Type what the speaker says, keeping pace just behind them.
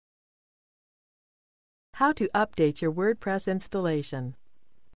How to update your WordPress installation.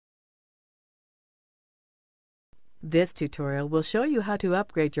 This tutorial will show you how to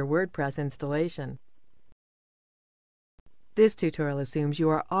upgrade your WordPress installation. This tutorial assumes you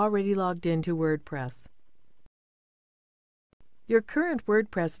are already logged into WordPress. Your current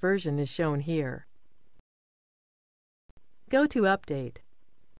WordPress version is shown here. Go to Update.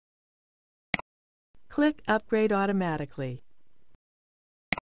 Click Upgrade Automatically.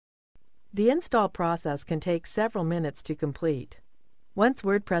 The install process can take several minutes to complete. Once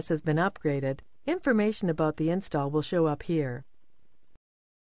WordPress has been upgraded, information about the install will show up here.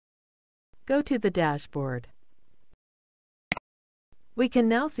 Go to the dashboard. We can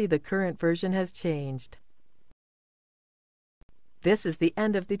now see the current version has changed. This is the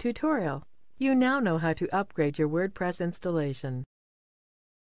end of the tutorial. You now know how to upgrade your WordPress installation.